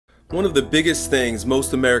One of the biggest things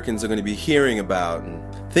most Americans are going to be hearing about and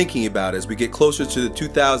thinking about as we get closer to the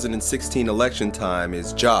 2016 election time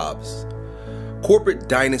is jobs. Corporate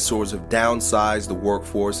dinosaurs have downsized the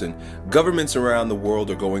workforce and governments around the world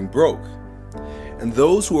are going broke. And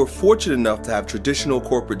those who are fortunate enough to have traditional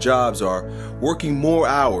corporate jobs are working more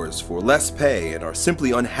hours for less pay and are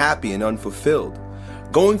simply unhappy and unfulfilled,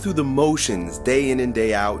 going through the motions day in and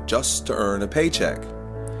day out just to earn a paycheck.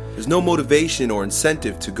 There's no motivation or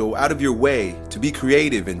incentive to go out of your way to be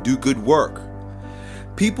creative and do good work.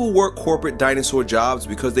 People work corporate dinosaur jobs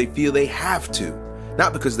because they feel they have to,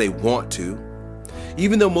 not because they want to.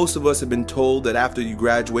 Even though most of us have been told that after you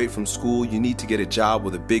graduate from school, you need to get a job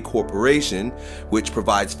with a big corporation, which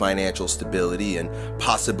provides financial stability and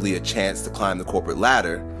possibly a chance to climb the corporate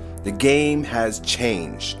ladder, the game has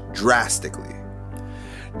changed drastically.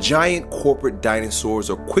 Giant corporate dinosaurs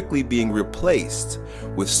are quickly being replaced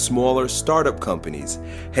with smaller startup companies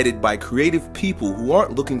headed by creative people who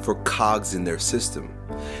aren't looking for cogs in their system.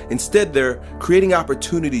 Instead, they're creating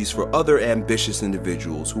opportunities for other ambitious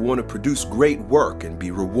individuals who want to produce great work and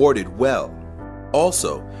be rewarded well.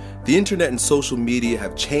 Also, the internet and social media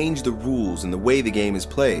have changed the rules and the way the game is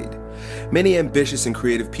played. Many ambitious and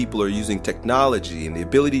creative people are using technology and the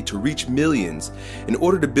ability to reach millions in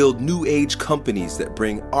order to build new age companies that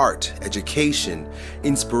bring art, education,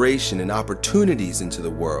 inspiration, and opportunities into the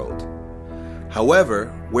world. However,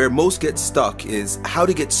 where most get stuck is how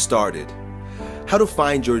to get started. How to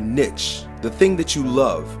find your niche, the thing that you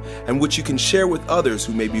love, and which you can share with others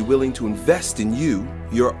who may be willing to invest in you,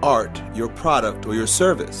 your art, your product, or your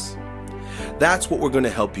service. That's what we're going to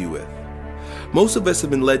help you with. Most of us have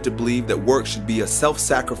been led to believe that work should be a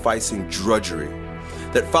self-sacrificing drudgery,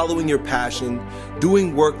 that following your passion,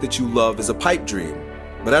 doing work that you love is a pipe dream.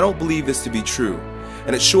 But I don't believe this to be true,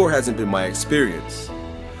 and it sure hasn't been my experience.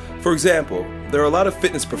 For example, there are a lot of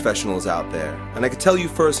fitness professionals out there, and I can tell you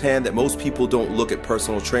firsthand that most people don't look at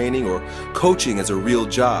personal training or coaching as a real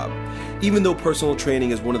job, even though personal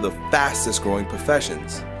training is one of the fastest growing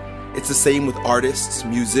professions. It's the same with artists,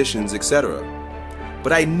 musicians, etc.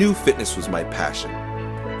 But I knew fitness was my passion.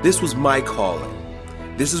 This was my calling.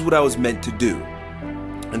 This is what I was meant to do.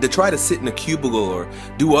 And to try to sit in a cubicle or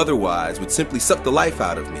do otherwise would simply suck the life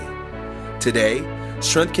out of me. Today,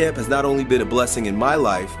 Strength Camp has not only been a blessing in my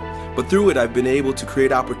life, but through it I've been able to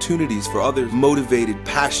create opportunities for other motivated,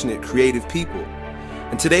 passionate, creative people.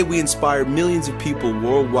 And today we inspire millions of people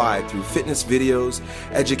worldwide through fitness videos,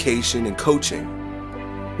 education, and coaching.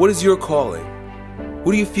 What is your calling?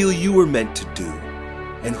 What do you feel you were meant to do?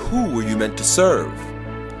 And who were you meant to serve?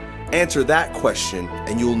 Answer that question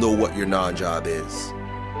and you'll know what your non-job is.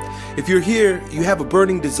 If you're here, you have a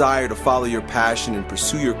burning desire to follow your passion and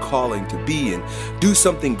pursue your calling to be and do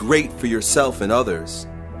something great for yourself and others.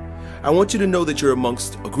 I want you to know that you're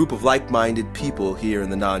amongst a group of like-minded people here in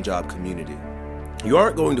the non-job community. You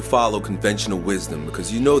aren't going to follow conventional wisdom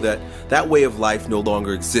because you know that that way of life no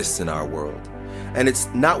longer exists in our world. And it's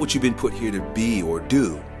not what you've been put here to be or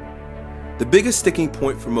do. The biggest sticking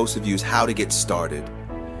point for most of you is how to get started.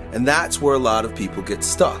 And that's where a lot of people get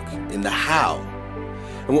stuck, in the how.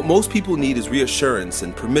 And what most people need is reassurance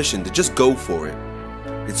and permission to just go for it.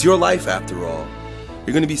 It's your life after all.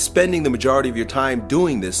 You're going to be spending the majority of your time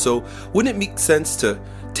doing this, so wouldn't it make sense to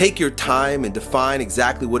take your time and define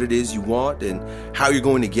exactly what it is you want and how you're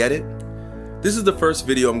going to get it? This is the first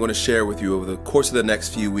video I'm going to share with you over the course of the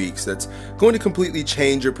next few weeks that's going to completely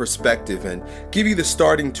change your perspective and give you the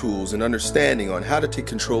starting tools and understanding on how to take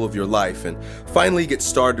control of your life and finally get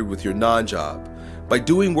started with your non-job by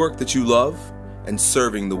doing work that you love and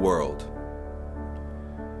serving the world.